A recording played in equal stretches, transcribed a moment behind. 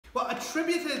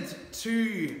attributed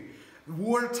to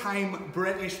wartime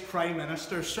British Prime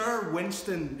Minister Sir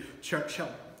Winston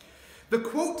Churchill. The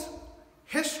quote,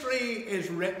 "History is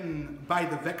written by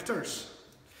the victors,"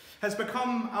 has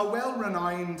become a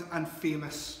well-renowned and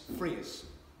famous phrase.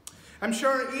 I'm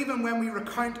sure even when we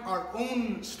recount our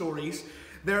own stories,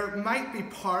 there might be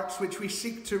parts which we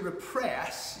seek to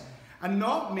repress and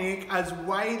not make as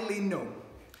widely known,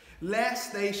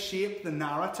 lest they shape the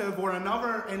narrative or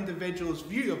another individual's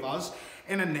view of us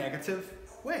in a negative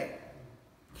way.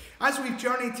 As we've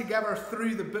journeyed together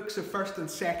through the books of 1st and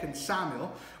 2nd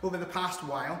Samuel over the past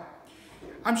while,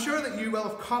 I'm sure that you will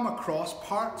have come across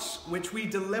parts which we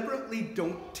deliberately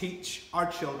don't teach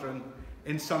our children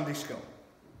in Sunday school.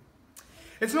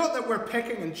 It's not that we're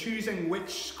picking and choosing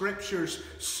which scriptures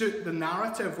suit the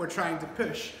narrative we're trying to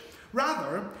push.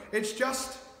 Rather, it's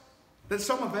just that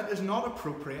some of it is not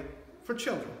appropriate for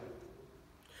children.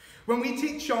 When we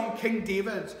teach on King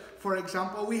David, for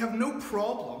example, we have no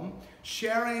problem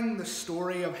sharing the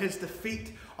story of his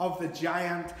defeat of the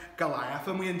giant Goliath.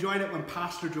 And we enjoyed it when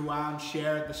Pastor Joanne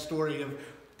shared the story of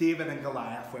David and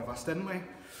Goliath with us, didn't we?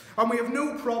 And we have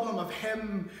no problem of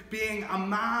him being a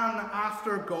man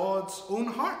after God's own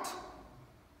heart.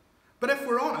 But if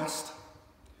we're honest,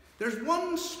 there's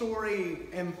one story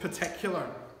in particular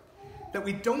that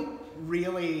we don't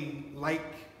really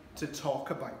like to talk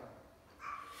about.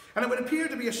 And it would appear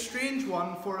to be a strange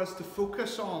one for us to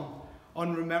focus on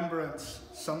Remembrance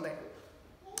Sunday.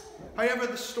 However,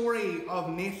 the story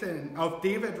of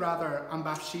David and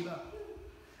Bathsheba,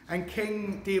 and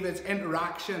King David's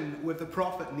interaction with the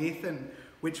prophet Nathan,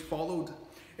 which followed,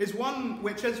 is one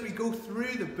which, as we go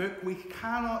through the book, we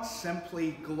cannot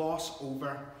simply gloss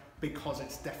over because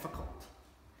it's difficult.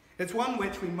 It's one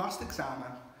which we must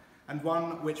examine and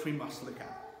one which we must look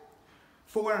at.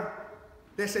 For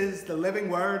this is the living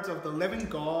words of the living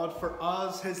God for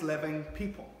us, his living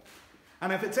people.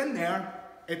 And if it's in there,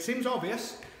 it seems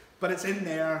obvious, but it's in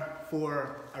there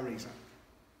for a reason.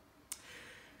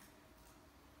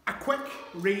 A quick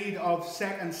read of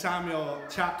 2 Samuel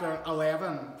chapter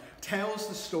 11 tells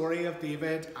the story of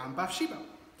David and Bathsheba.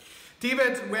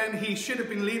 David, when he should have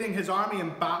been leading his army in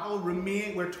battle,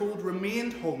 we're told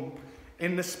remained home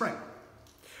in the spring.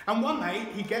 And one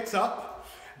night he gets up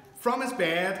from his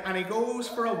bed and he goes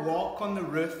for a walk on the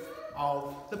roof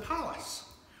of the palace.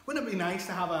 Wouldn't it be nice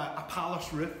to have a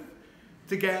palace roof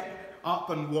to get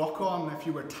up and walk on if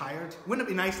you were tired? Wouldn't it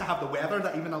be nice to have the weather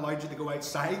that even allowed you to go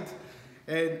outside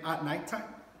at night time?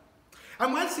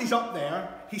 And whilst he's up there,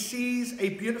 he sees a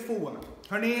beautiful woman.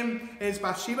 Her name is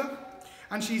Bathsheba,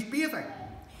 and she's bathing.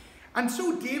 And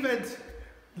so David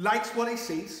likes what he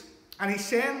sees, and he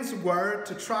sends word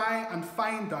to try and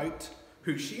find out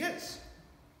who she is.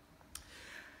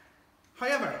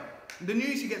 However, the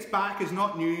news he gets back is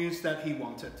not news that he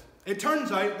wanted. It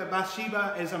turns out that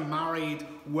Bathsheba is a married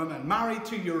woman, married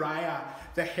to Uriah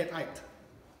the Hittite.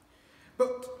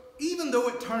 But even though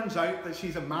it turns out that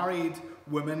she's a married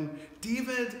woman,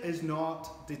 David is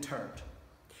not deterred.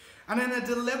 And in a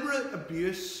deliberate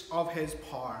abuse of his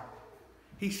power,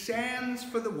 he sends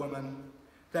for the woman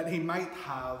that he might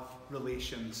have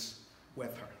relations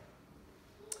with her.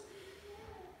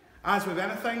 As with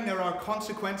anything, there are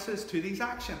consequences to these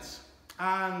actions.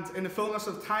 And in the fullness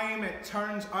of time, it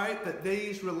turns out that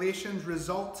these relations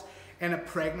result in a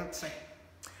pregnancy,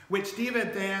 which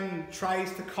David then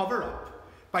tries to cover up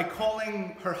by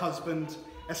calling her husband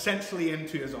essentially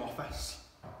into his office.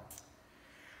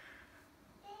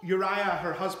 Uriah,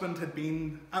 her husband, had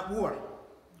been at war,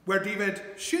 where David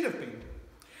should have been.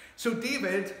 So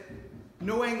David,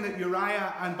 knowing that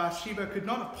Uriah and Bathsheba could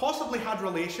not have possibly had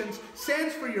relations,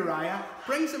 sends for Uriah,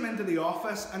 brings him into the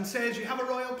office and says, "You have a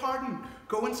royal pardon.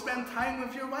 Go and spend time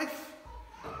with your wife."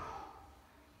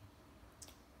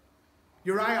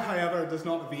 Uriah, however, does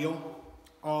not avail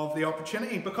of the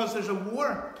opportunity because there's a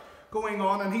war going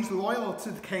on and he's loyal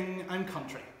to the king and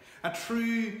country, a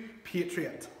true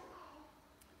patriot.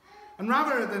 And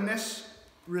rather than this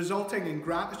resulting in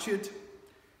gratitude,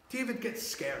 David gets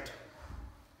scared.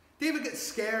 David gets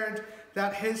scared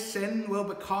that his sin will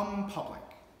become public,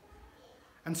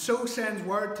 and so sends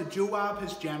word to Joab,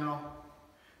 his general,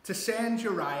 to send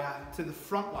Uriah to the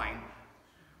front line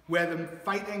where the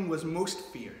fighting was most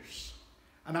fierce.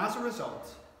 And as a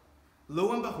result,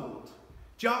 lo and behold,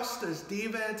 just as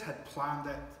David had planned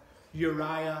it,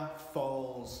 Uriah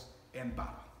falls in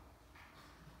battle.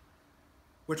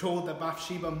 We're told that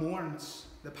Bathsheba mourns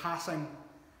the passing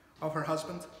of her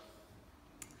husband.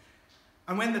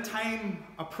 And when the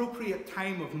appropriate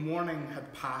time of mourning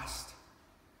had passed,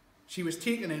 she was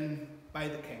taken in by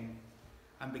the king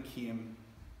and became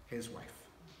his wife.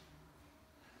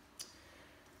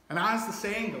 And as the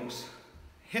saying goes,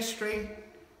 history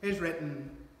is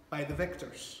written by the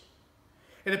victors.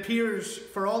 It appears,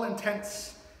 for all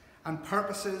intents and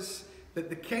purposes, that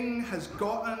the king has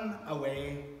gotten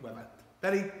away with it,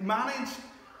 that he managed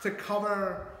to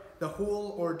cover the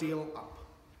whole ordeal up.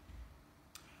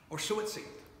 Or so it seemed,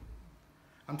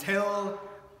 until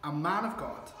a man of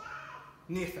God,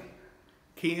 Nathan,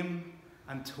 came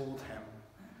and told him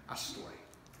a story.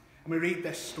 And we read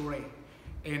this story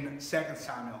in 2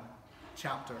 Samuel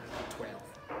chapter 12.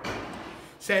 It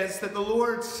says that the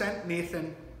Lord sent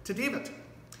Nathan to David.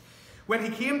 When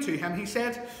he came to him, he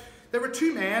said, "There were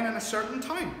two men in a certain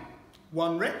town,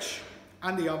 one rich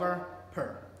and the other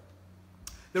poor.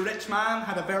 The rich man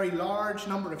had a very large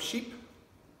number of sheep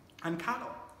and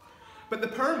cattle, but the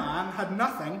poor man had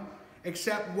nothing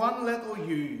except one little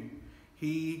ewe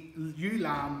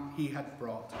lamb he had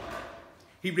brought.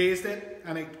 He raised it,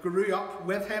 and it grew up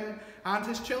with him and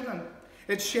his children.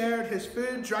 It shared his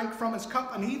food, drank from his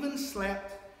cup, and even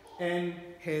slept in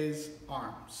his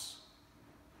arms.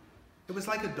 It was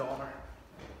like a daughter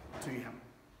to him."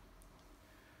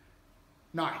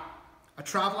 Now, a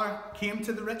traveller came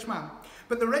to the rich man,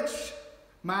 but the rich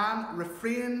man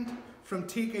refrained from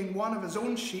taking one of his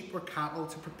own sheep or cattle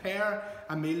to prepare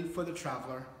a meal for the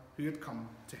traveller who had come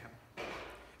to him.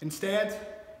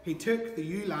 Instead, he took the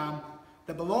ewe lamb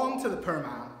that belonged to the poor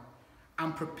man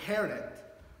and prepared it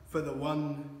for the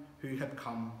one who had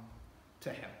come to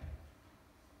him.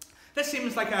 This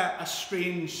seems like a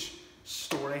strange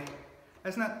story,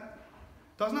 isn't it?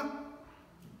 Doesn't it?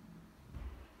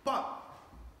 But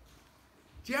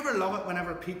do you ever love it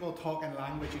whenever people talk in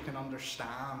language you can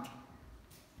understand?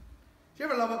 Do you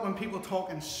ever love it when people talk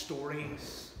in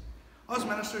stories? Us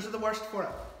ministers are the worst for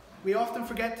it. We often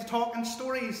forget to talk in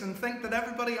stories and think that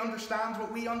everybody understands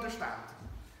what we understand.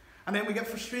 And then we get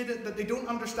frustrated that they don't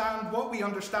understand what we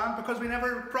understand because we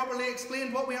never properly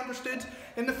explained what we understood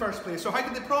in the first place. So how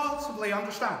could they possibly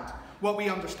understand what we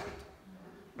understand?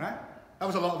 Right? That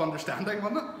was a lot of understanding,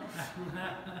 wasn't it?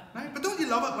 Right? But don't you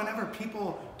love it whenever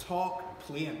people talk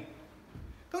plain?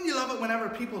 Don't you love it whenever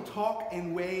people talk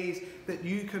in ways that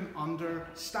you can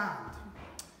understand?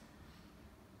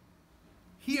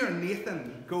 Here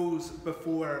Nathan goes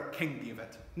before King David.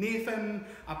 Nathan,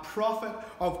 a prophet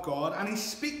of God, and he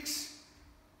speaks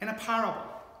in a parable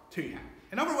to him.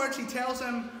 In other words, he tells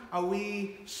him a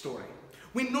wee story.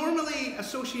 We normally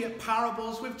associate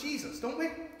parables with Jesus, don't we?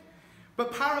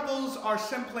 But parables are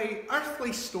simply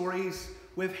earthly stories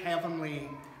with heavenly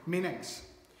meanings,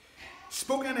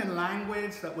 spoken in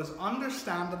language that was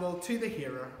understandable to the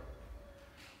hearer,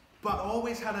 but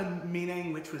always had a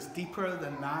meaning which was deeper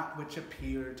than that which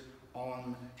appeared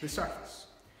on the surface.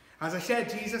 As I said,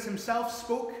 Jesus himself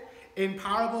spoke in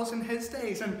parables in his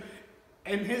days, and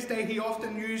in his day he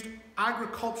often used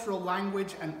agricultural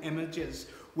language and images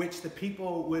which the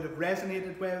people would have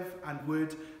resonated with and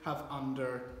would have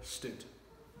understood.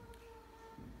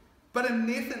 But in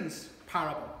Nathan's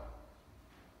parable,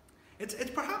 it's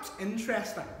perhaps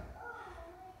interesting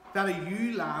that a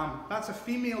ewe lamb, that's a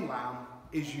female lamb,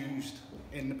 is used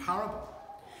in the parable.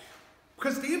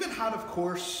 Because David had, of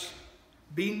course,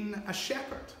 been a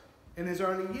shepherd in his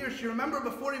early years. You remember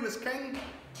before he was king,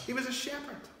 he was a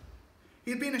shepherd.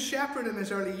 He had been a shepherd in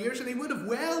his early years, and he would have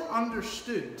well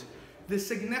understood the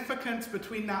significance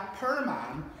between that poor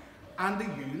man and the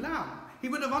ewe lamb. He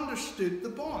would have understood the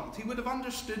bond. He would have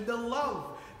understood the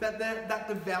love that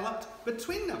developed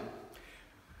between them.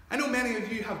 I know many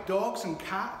of you have dogs and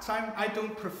cats. I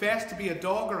don't profess to be a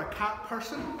dog or a cat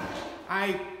person.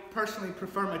 I personally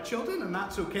prefer my children, and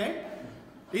that's okay.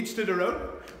 Each to their own.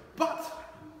 But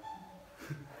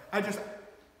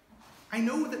I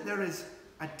know that there is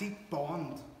a deep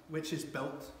bond which is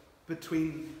built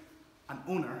between an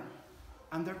owner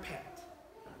and their pet.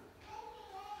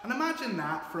 And imagine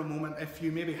that for a moment if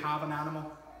you maybe have an animal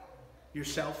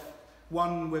yourself,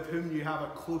 one with whom you have a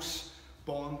close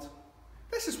bond.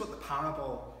 This is what the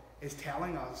parable is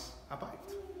telling us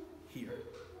about here.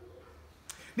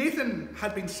 Nathan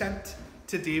had been sent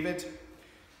to David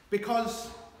because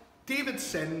David's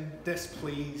sin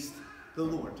displeased the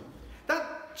Lord. That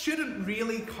shouldn't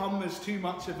really come as too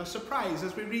much of a surprise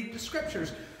as we read the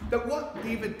scriptures, that what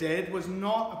David did was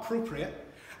not appropriate,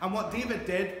 and what David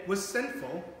did was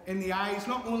sinful in the eyes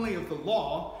not only of the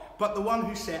law, but the one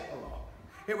who set the law.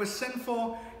 It was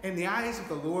sinful in the eyes of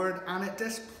the Lord, and it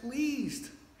displeased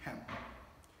him.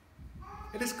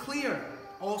 It is clear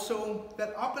also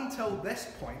that up until this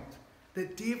point,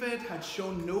 that David had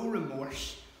shown no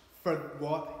remorse for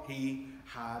what he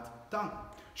had done.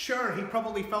 Sure, he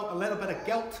probably felt a little bit of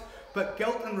guilt, but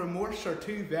guilt and remorse are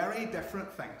two very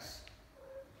different things.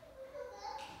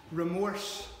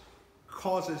 Remorse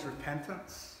causes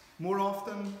repentance more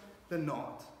often than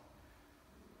not.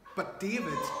 But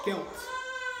David's guilt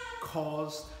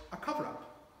caused a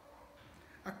cover-up.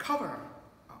 A cover-up.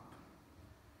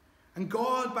 And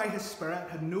God, by his Spirit,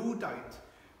 had no doubt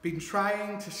been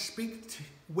trying to speak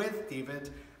with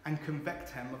David and convict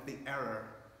him of the error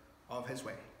of his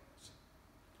ways.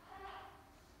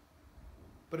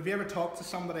 But have you ever talked to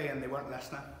somebody and they weren't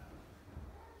listening?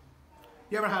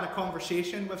 You ever had a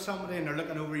conversation with somebody and they're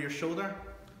looking over your shoulder?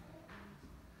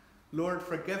 Lord,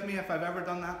 forgive me if I've ever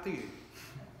done that to you.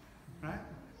 Right?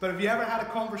 But have you ever had a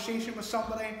conversation with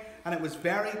somebody and it was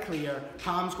very clear,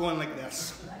 Pam's going like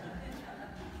this.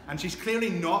 And she's clearly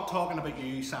not talking about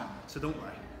you, Sam, so don't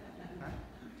worry. Right?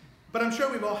 But I'm sure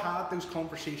we've all had those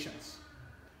conversations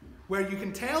where you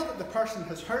can tell that the person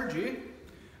has heard you,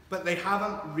 but they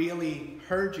haven't really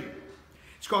heard you.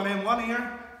 It's gone in one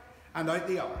ear and out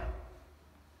the other.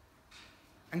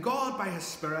 And God, by his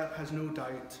Spirit, has no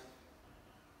doubt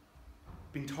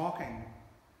been talking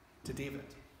to David.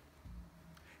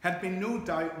 Had been no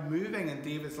doubt moving in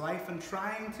David's life and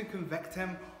trying to convict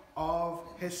him of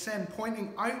his sin,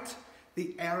 pointing out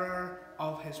the error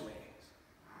of his ways.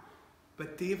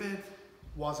 But David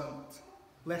wasn't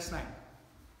listening.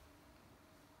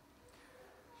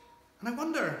 And I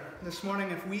wonder this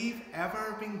morning if we've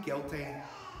ever been guilty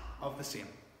of the same.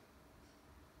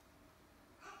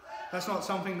 That's not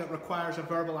something that requires a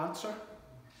verbal answer.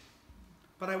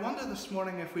 But I wonder this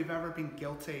morning if we've ever been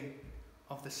guilty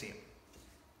of the same.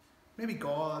 Maybe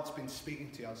God's been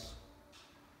speaking to us.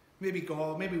 Maybe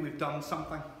we've done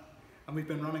something and we've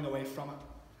been running away from it.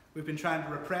 We've been trying to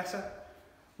repress it.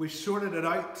 We've sorted it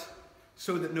out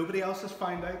so that nobody else has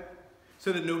found out,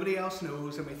 so that nobody else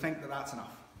knows, and we think that that's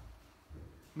enough.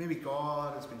 Maybe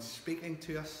God has been speaking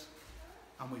to us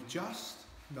and we've just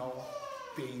not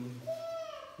been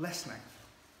listening.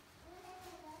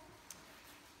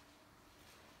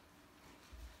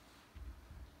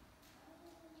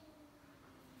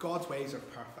 God's ways are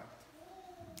perfect.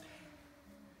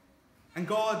 And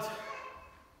God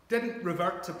didn't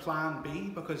revert to plan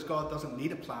B because God doesn't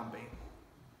need a plan B.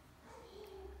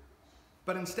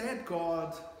 But instead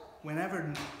God,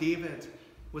 whenever David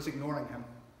was ignoring him,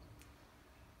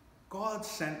 God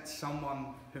sent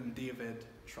someone whom David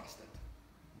trusted.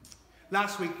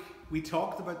 Last week we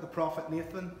talked about the prophet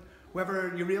Nathan,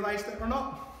 whether you realised it or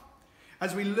not.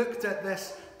 As we looked at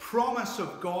this promise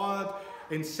of God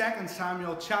in 2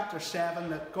 Samuel chapter 7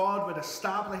 that God would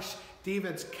establish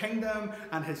David's kingdom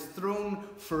and his throne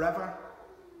forever.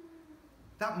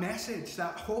 That message,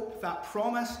 that hope, that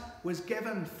promise was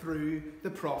given through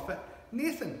the prophet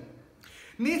Nathan.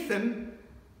 Nathan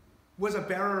was a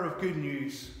bearer of good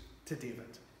news to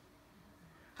David.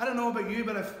 I don't know about you,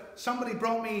 but if somebody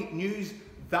brought me news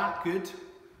that good,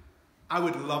 I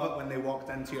would love it when they walked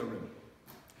into a room.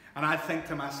 And I'd think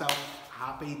to myself,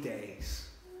 happy days.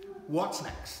 What's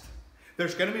next?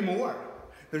 There's going to be more.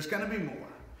 There's going to be more.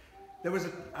 There was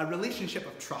a relationship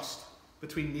of trust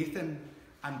between Nathan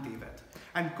and David.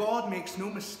 And God makes no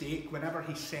mistake whenever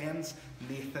he sends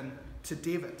Nathan to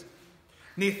David.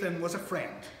 Nathan was a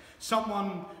friend,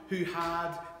 someone who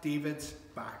had David's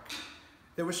back.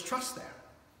 There was trust there.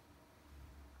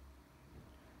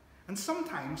 And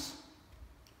sometimes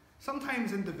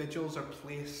individuals are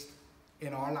placed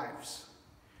in our lives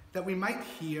that we might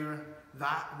hear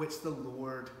that which the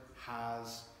Lord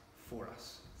has for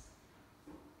us.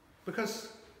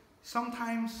 Because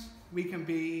sometimes we can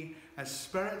be as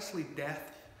spiritually deaf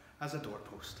as a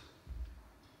doorpost.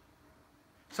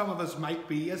 Some of us might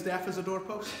be as deaf as a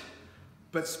doorpost,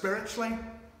 but spiritually,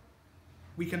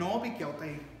 we can all be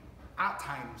guilty at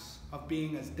times of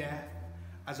being as deaf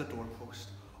as a doorpost.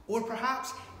 Or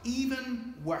perhaps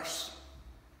even worse.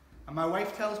 And my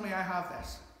wife tells me I have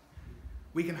this.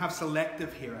 We can have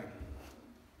selective hearing,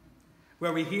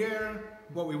 where we hear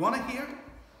what we want to hear,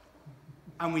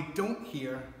 and we don't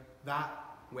hear that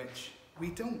which we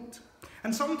don't.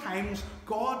 And sometimes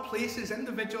God places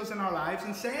individuals in our lives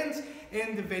and sends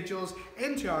individuals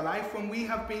into our life when we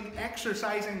have been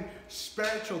exercising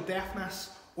spiritual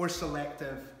deafness or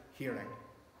selective hearing.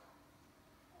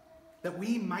 That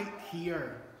we might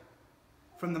hear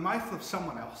from the mouth of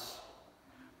someone else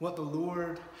what the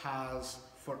Lord has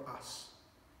for us.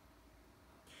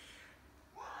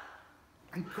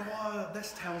 And God,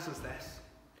 this tells us this,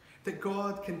 that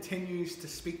God continues to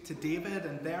speak to David,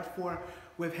 and therefore,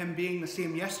 with him being the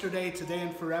same yesterday, today,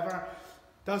 and forever,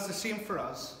 does the same for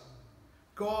us.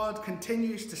 God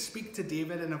continues to speak to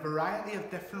David in a variety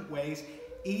of different ways,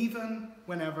 even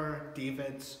whenever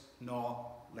David's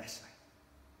not listening.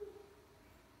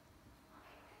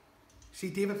 See,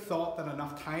 David thought that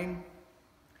enough time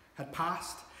had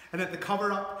passed, and that the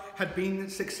cover-up had been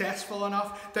successful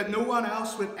enough that no one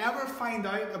else would ever find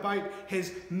out about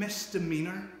his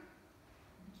misdemeanor.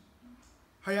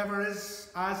 However,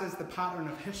 as is the pattern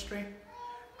of history,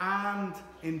 and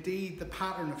indeed the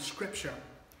pattern of Scripture,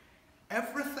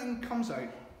 everything comes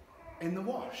out in the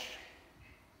wash.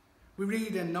 We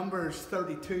read in Numbers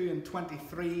 32 and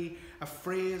 23 a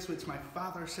phrase which my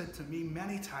father said to me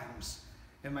many times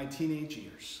in my teenage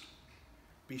years: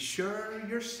 "Be sure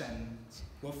your sins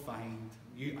will find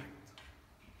you out."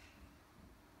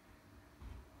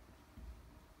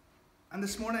 And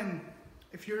this morning,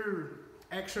 if you're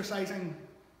exercising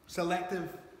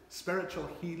selective spiritual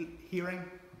hearing,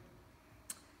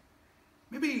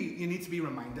 maybe you need to be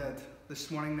reminded this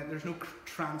morning that there's no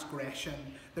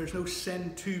transgression, there's no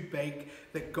sin too big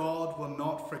that God will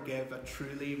not forgive a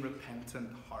truly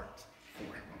repentant heart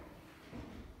for.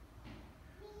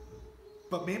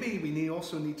 But maybe we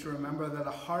also need to remember that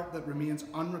a heart that remains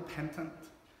unrepentant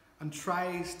and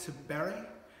tries to bury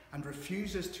and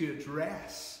refuses to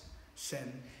address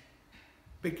sin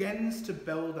begins to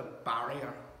build a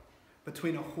barrier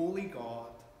between a holy God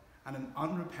and an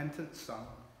unrepentant son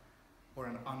or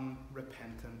an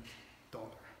unrepentant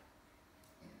daughter.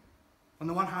 On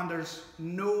the one hand, there's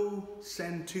no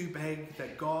sin too big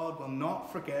that God will not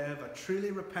forgive a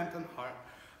truly repentant heart.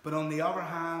 But on the other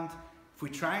hand, if we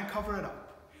try and cover it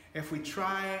up, if we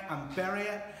try and bury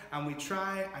it, and we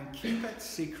try and keep it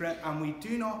secret, and we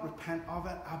do not repent of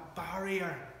it, a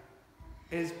barrier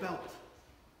is built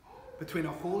between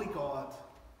a holy God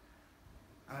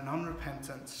and an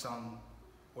unrepentant son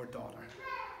or daughter.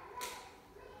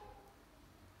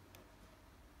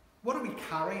 What are we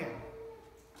carrying?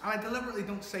 And I deliberately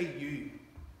don't say you,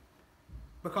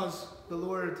 because the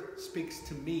Lord speaks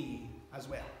to me as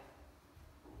well.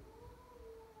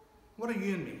 What are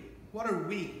you and me? What are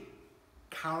we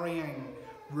carrying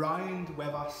round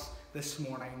with us this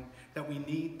morning that we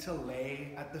need to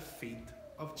lay at the feet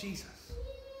of Jesus?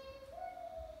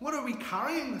 What are we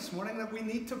carrying this morning that we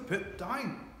need to put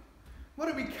down? What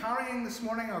are we carrying this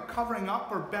morning, or covering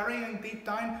up, or burying deep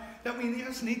down, that we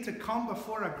just need to come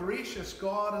before a gracious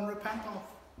God and repent of?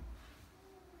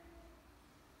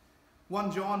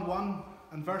 1 John 1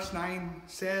 and verse 9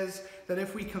 says that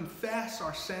if we confess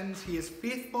our sins, he is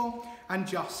faithful and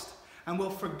just and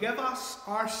will forgive us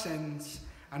our sins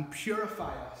and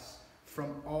purify us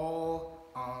from all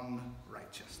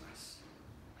unrighteousness.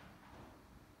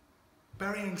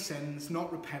 Burying sins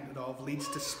not repented of leads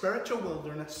to spiritual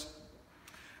wilderness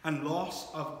and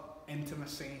loss of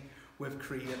intimacy with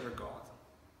Creator God.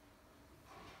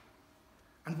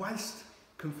 And whilst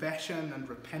confession and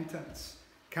repentance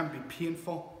can be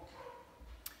painful,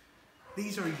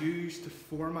 these are used to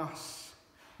form us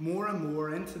more and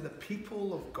more into the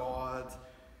people of God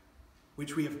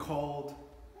which we have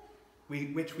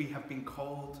been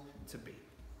called to be.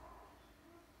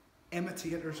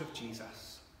 Imitators of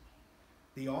Jesus,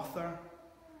 the author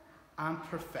and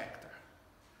perfecter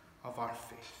of our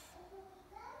faith.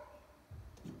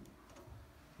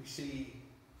 We see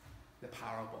the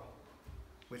parable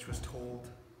which was told.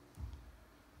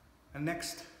 And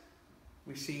next,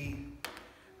 we see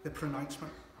the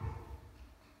pronouncement.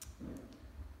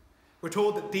 We're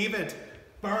told that David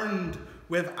burned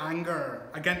with anger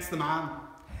against the man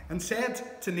and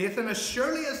said to Nathan, "As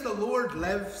surely as the Lord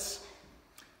lives,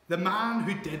 the man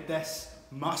who did this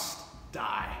must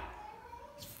die."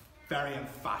 It's very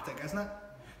emphatic, isn't it?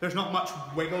 There's not much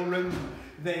wiggle room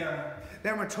there.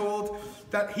 Then we're told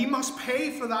that he must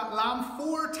pay for that lamb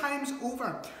 4 times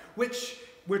over, which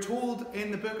we're told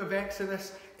in the book of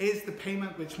Exodus is the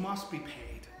payment which must be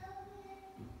paid.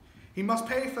 He must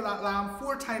pay for that lamb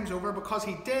 4 times over because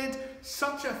he did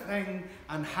such a thing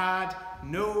and had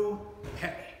no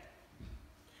pity.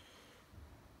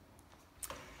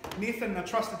 Nathan, a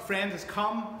trusted friend, has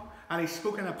come and he's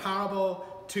spoken a parable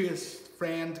to his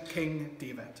friend King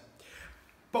David.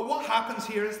 But what happens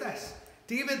here is this.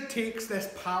 David takes this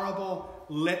parable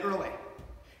literally.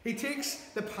 He takes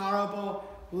the parable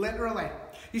literally.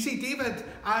 You see, David,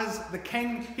 as the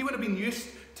king, he would have been used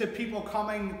to people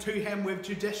coming to him with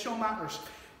judicial matters.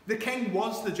 The king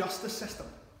was the justice system.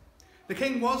 The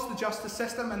king was the justice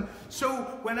system, and so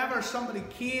whenever somebody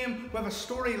came with a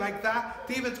story like that,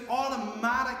 David's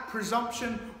automatic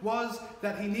presumption was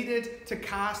that he needed to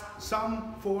cast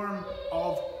some form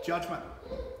of judgment.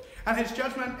 And his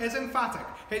judgment is emphatic.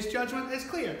 His judgment is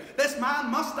clear. This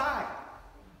man must die.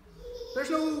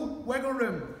 There's no wiggle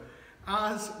room,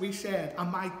 as we said.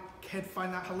 And my kid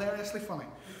found that hilariously funny.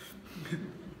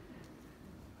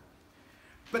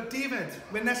 But David,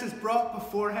 when this is brought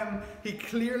before him, he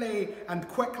clearly and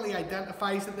quickly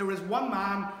identifies that there is one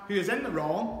man who is in the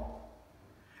wrong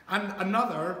and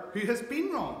another who has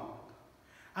been wrong.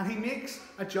 And he makes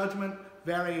a judgment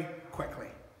very quickly.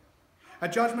 A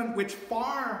judgment which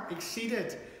far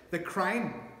exceeded the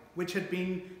crime which had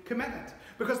been committed.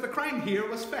 Because the crime here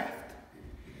was theft.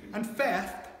 And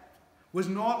theft was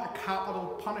not a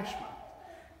capital punishment.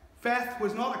 Theft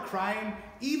was not a crime,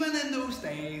 even in those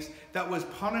days, that was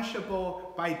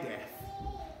punishable by death.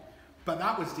 But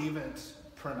that was David's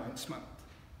pronouncement.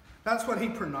 That's what he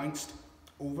pronounced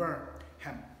over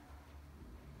him.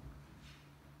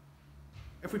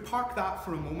 If we park that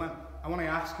for a moment, I want to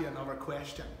ask you another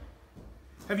question.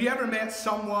 Have you ever met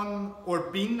someone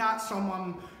or been that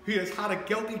someone who has had a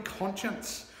guilty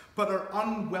conscience but are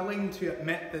unwilling to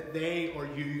admit that they or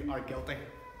you are guilty?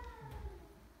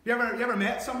 You ever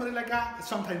met somebody like that? It's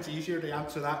sometimes easier to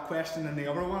answer that question than the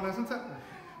other one, isn't it?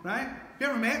 Right? You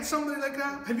ever met somebody like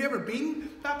that? Have you ever been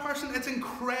that person? It's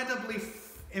incredibly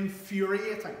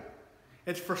infuriating.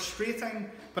 It's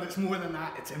frustrating, but it's more than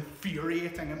that. It's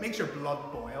infuriating. It makes your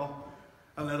blood boil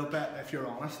a little bit, if you're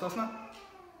honest, doesn't it?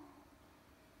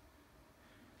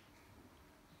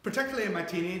 Particularly in my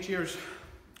teenage years,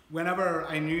 whenever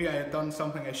I knew I had done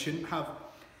something I shouldn't have,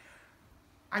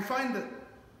 I found that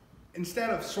instead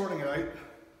of sorting it out,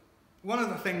 one of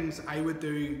the things I would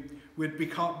do would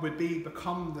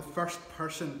become the first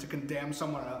person to condemn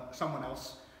someone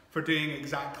else for doing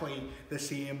exactly the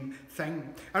same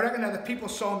thing. I reckon that if people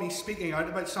saw me speaking out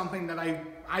about something, that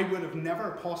I would have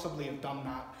never possibly have done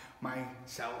that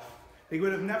myself. They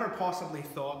would have never possibly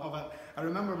thought of it. I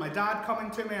remember my dad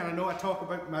coming to me, and I know I talk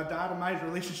about my dad and my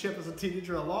relationship as a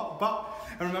teenager a lot, but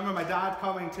I remember my dad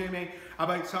coming to me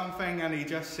about something, and he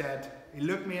just said, he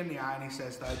looked me in the eye and he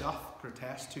says, "Thou doth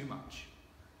protest too much."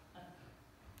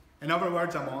 In other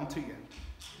words, I'm on to you.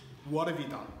 What have you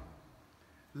done?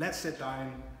 Let's sit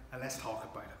down and let's talk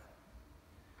about it.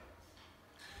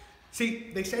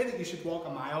 See, they say that you should walk a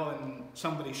mile in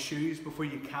somebody's shoes before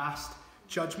you cast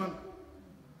judgment,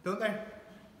 don't they?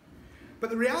 But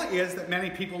the reality is that many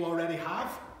people already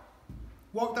have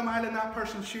walked a mile in that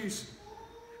person's shoes.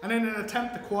 And in an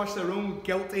attempt to quash their own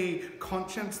guilty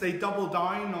conscience, they double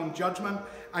down on judgment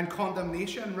and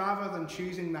condemnation rather than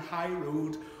choosing the high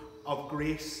road of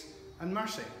grace and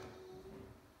mercy.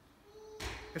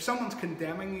 If someone's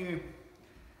condemning you,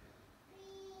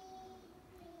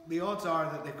 the odds are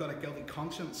that they've got a guilty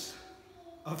conscience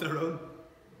of their own.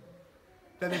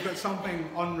 That they've got something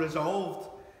unresolved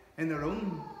in their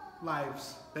own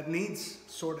lives that needs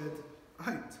sorted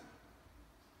out.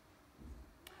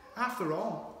 After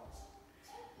all,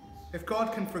 if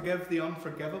God can forgive the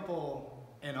unforgivable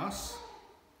in us,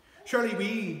 surely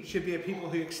we should be a people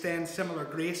who extend similar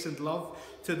grace and love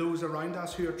to those around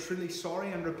us who are truly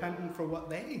sorry and repentant for what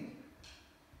they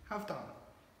have done.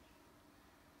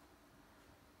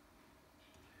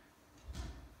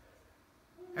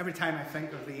 Every time I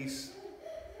think of these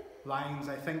lines,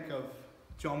 I think of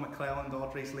John McClelland,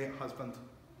 Audrey's late husband,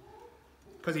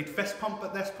 because he'd fist pump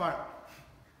at this part.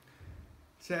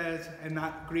 It says in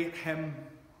that great hymn,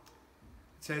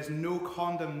 it says, "No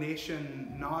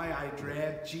condemnation now I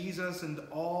dread, Jesus and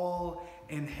all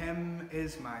in him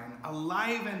is mine.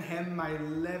 Alive in him my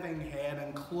living head,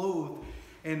 and clothed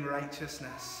in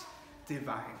righteousness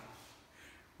divine."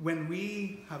 When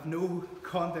we have no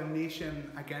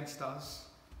condemnation against us,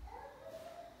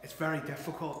 it's very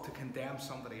difficult to condemn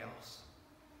somebody else.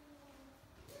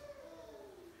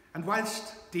 And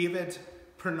whilst David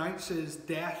pronounces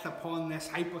death upon this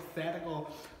hypothetical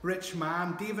rich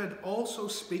man, David also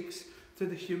speaks to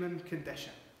the human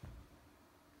condition,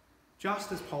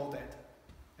 just as Paul did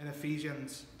in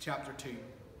Ephesians chapter 2,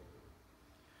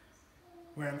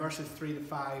 where in verses 3 to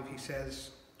 5 he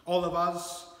says, "All of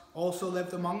us also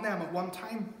lived among them at one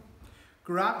time,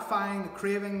 gratifying the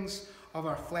cravings of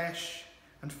our flesh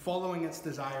and following its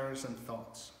desires and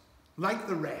thoughts. Like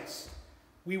the rest,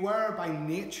 we were by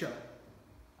nature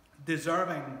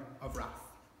deserving of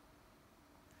wrath.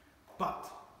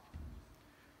 But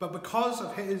because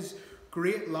of his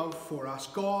great love for us,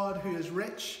 God, who is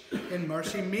rich in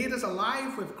mercy, made us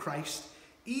alive with Christ,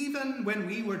 even when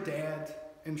we were dead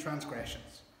in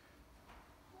transgressions.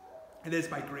 It is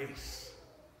by grace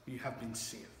you have been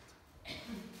saved."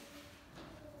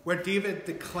 Where David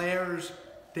declares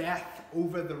death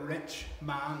over the rich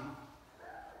man,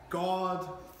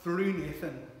 God, through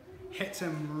Nathan, hits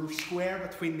him square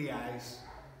between the eyes,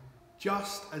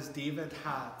 just as David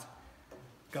had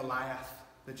Goliath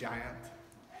the giant.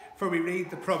 For we read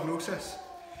the prognosis.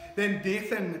 "Then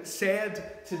Nathan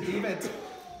said to David,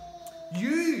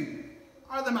 'You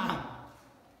are the man.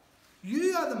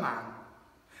 You are the man.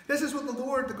 This is what the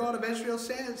Lord, the God of Israel,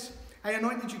 says. I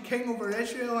anointed you king over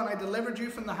Israel, and I delivered you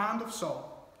from the hand of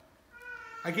Saul.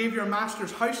 I gave your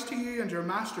master's house to you and your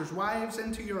master's wives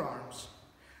into your arms.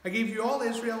 I gave you all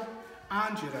Israel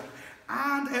and Judah.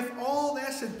 And if all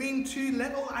this had been too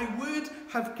little, I would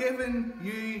have given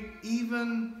you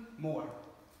even more.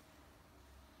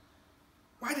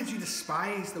 Why did you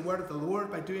despise the word of the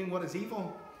Lord by doing what is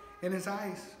evil in his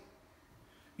eyes?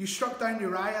 You struck down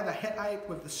Uriah the Hittite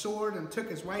with the sword and took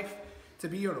his wife to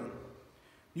be your own.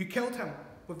 You killed him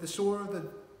with the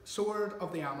sword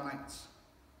of the Ammonites.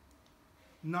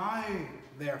 Now,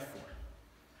 therefore,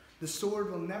 the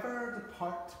sword will never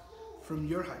depart from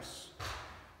your house,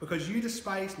 because you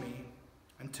despised me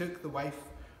and took the wife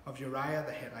of Uriah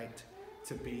the Hittite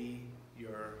to be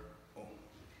your own.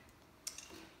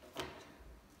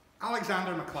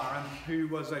 Alexander Maclaren, who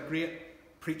was a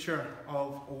great preacher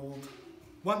of old,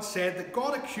 once said that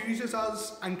God accuses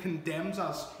us and condemns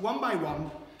us one by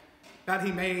one, that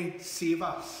he may save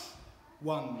us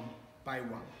one by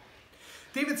one.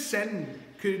 David's sin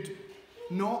could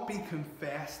not be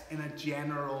confessed in a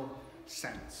general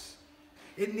sense.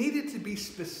 It needed to be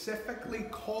specifically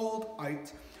called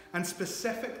out and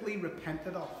specifically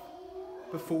repented of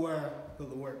before the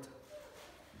Lord.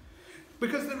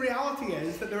 Because the reality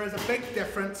is that there is a big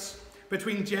difference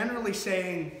between generally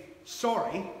saying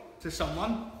sorry to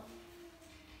someone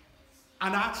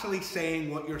and actually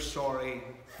saying what you're sorry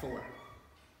for.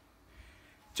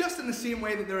 Just in the same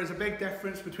way that there is a big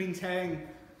difference between saying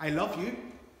I love you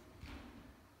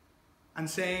and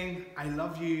saying I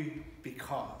love you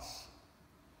because.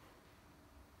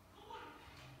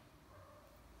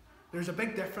 There's a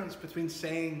big difference between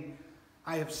saying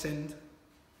I have sinned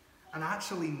and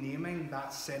actually naming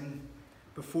that sin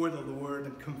before the Lord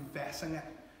and confessing it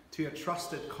to a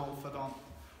trusted confidant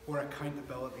or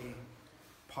accountability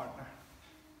partner.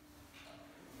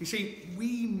 You see,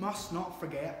 we must not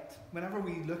forget, whenever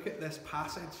we look at this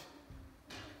passage,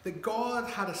 that God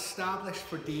had established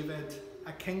for David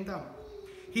a kingdom.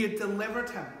 He had delivered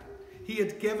him. He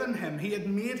had given him. He had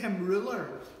made him ruler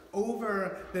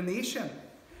over the nation.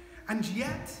 And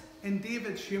yet, in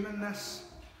David's humanness,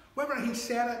 whether he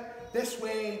said it this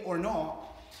way or not,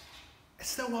 it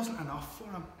still wasn't enough for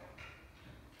him.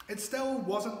 It still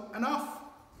wasn't enough.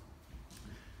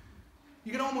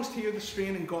 You can almost hear the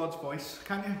strain in God's voice,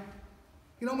 can't you?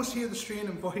 You can almost hear the strain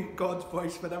in God's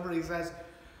voice whenever he says,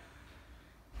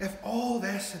 if all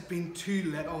this had been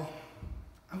too little,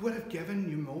 I would have given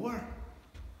you more.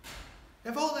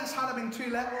 If all this had been too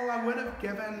little, I would have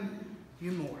given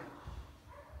you more.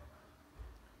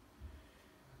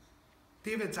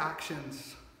 David's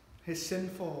actions, his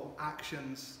sinful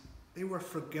actions, they were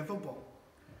forgivable.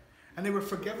 And they were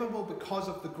forgivable because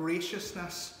of the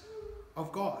graciousness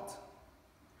of God.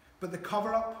 But the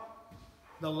cover-up,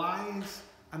 the lies,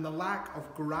 and the lack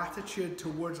of gratitude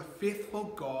towards a faithful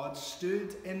God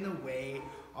stood in the way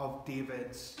of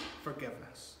David's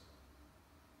forgiveness.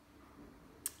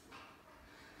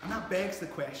 And that begs the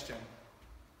question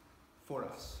for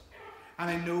us. And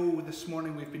I know this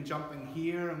morning we've been jumping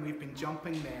here and we've been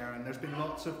jumping there, and there's been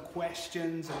lots of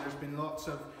questions and there's been lots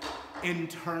of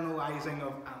internalizing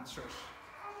of answers.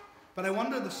 But I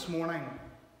wonder this morning,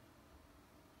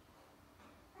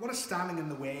 what is standing in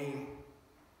the way?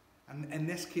 And in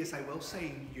this case I will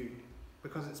say you,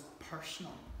 because it's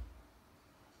personal.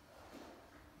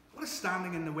 What is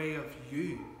standing in the way of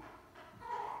you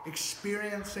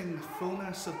experiencing the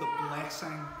fullness of the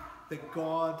blessing that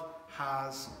God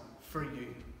has for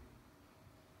you?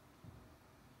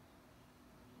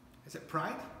 Is it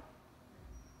pride?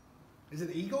 Is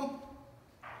it ego?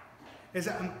 Is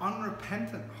it an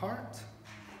unrepentant heart?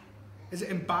 Is it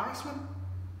embarrassment?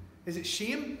 Is it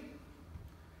shame?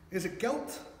 Is it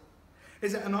guilt?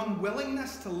 Is it an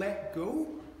unwillingness to let go?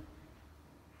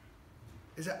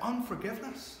 Is it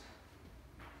unforgiveness?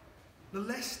 The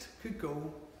list could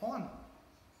go on.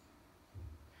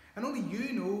 And only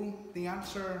you know the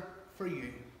answer for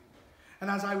you. And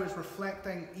as I was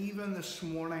reflecting, even this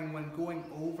morning when going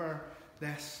over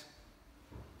this,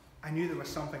 I knew there was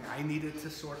something I needed to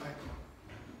sort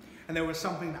out. And there was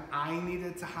something that I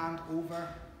needed to hand over.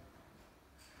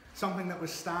 Something that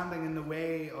was standing in the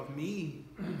way of me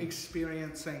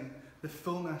experiencing the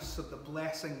fullness of the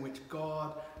blessing which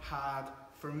God had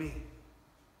for me.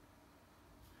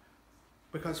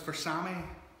 Because for Sammy,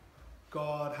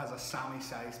 God has a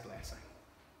Sammy-sized blessing.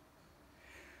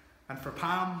 And for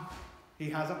Pam, he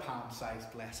has a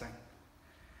Pam-sized blessing.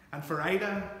 And for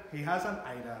Ida, he has an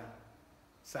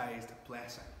Ida-sized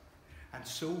blessing. And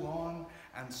so on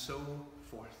and so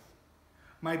forth.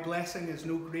 My blessing is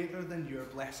no greater than your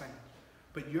blessing,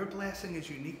 but your blessing is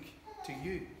unique to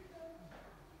you,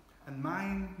 and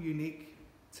mine unique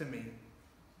to me.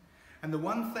 And the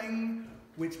one thing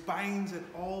which binds it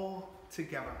all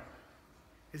together,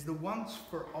 is the once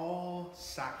for all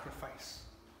sacrifice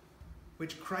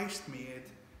which Christ made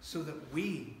so that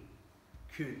we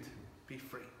could be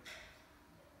free.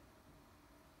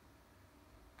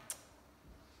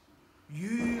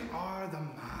 You are the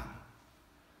man,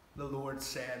 the Lord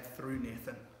said through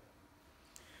Nathan.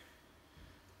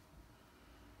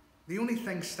 The only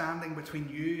thing standing between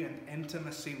you and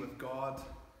intimacy with God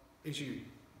is you.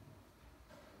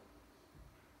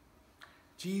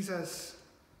 Jesus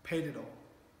paid it all.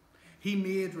 He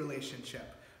made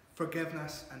relationship,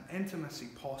 forgiveness, and intimacy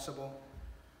possible.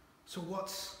 So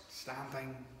what's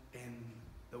standing in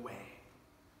the way?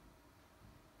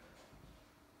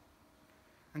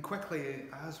 And quickly,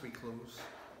 as we close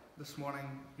this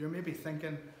morning, you're maybe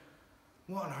thinking,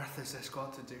 what on earth has this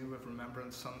got to do with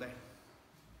Remembrance Sunday?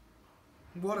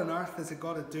 What on earth has it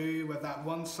got to do with that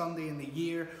one Sunday in the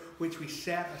year which we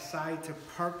set aside to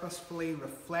purposefully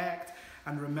reflect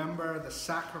and remember the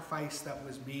sacrifice that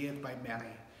was made by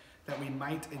many, that we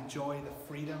might enjoy the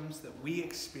freedoms that we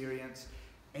experience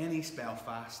in East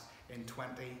Belfast in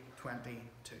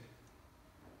 2022?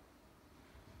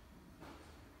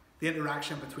 The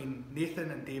interaction between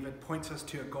Nathan and David points us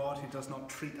to a God who does not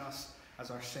treat us as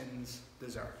our sins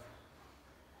deserve.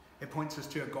 It points us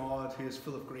to a God who is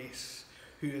full of grace,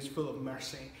 who is full of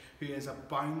mercy, who is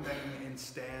abounding in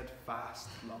steadfast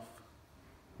love.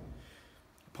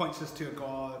 It points us to a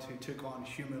God who took on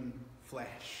human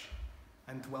flesh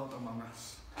and dwelt among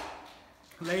us,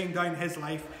 laying down his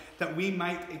life that we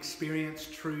might experience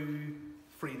true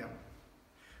freedom.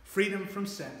 Freedom from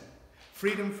sin,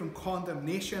 freedom from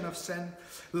condemnation of sin,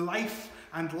 life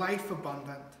and life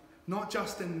abundant, not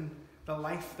just in the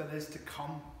life that is to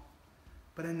come,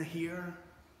 but in the here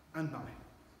and now.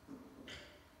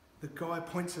 The God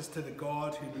points us to the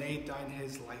God who laid down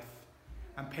his life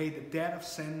and paid the debt of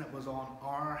sin that was on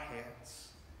our heads,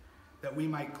 that we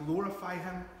might glorify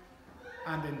him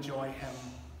and enjoy him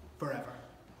forever.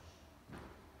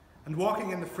 And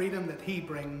walking in the freedom that he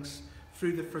brings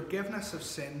through the forgiveness of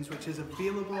sins, which is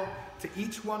available to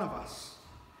each one of us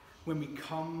when we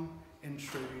come in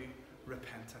true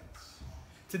repentance.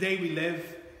 Today we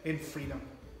live in freedom.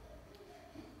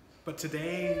 But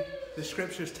today, the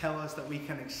scriptures tell us that we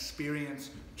can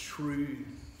experience true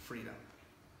freedom.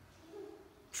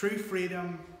 True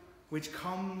freedom which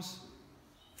comes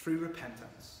through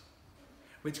repentance,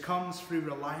 which comes through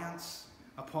reliance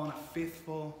upon a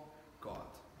faithful God.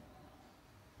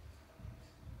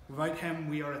 Without him,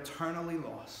 we are eternally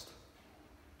lost,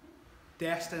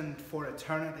 destined for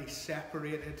eternity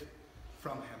separated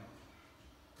from him.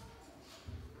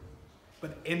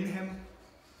 But in him,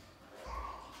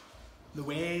 the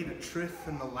way, the truth,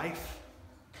 and the life,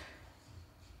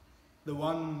 the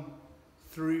one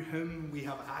through whom we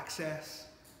have access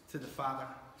to the Father,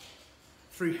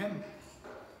 through him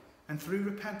and through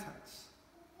repentance,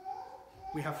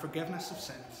 we have forgiveness of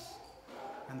sins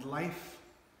and life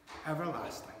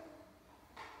everlasting.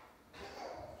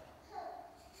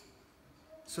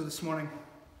 So this morning,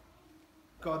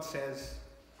 God says,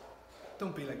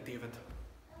 don't be like David.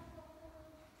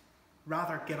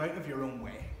 Rather, get out of your own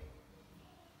way.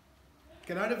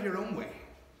 Get out of your own way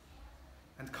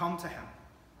and come to him.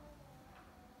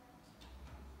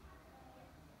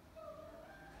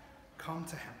 Come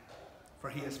to him, for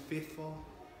he is faithful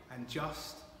and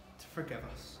just to forgive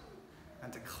us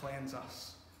and to cleanse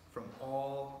us from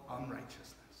all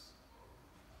unrighteousness.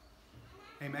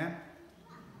 Amen.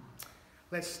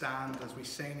 Let's stand as we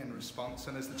sing in response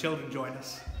and as the children join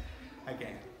us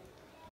again.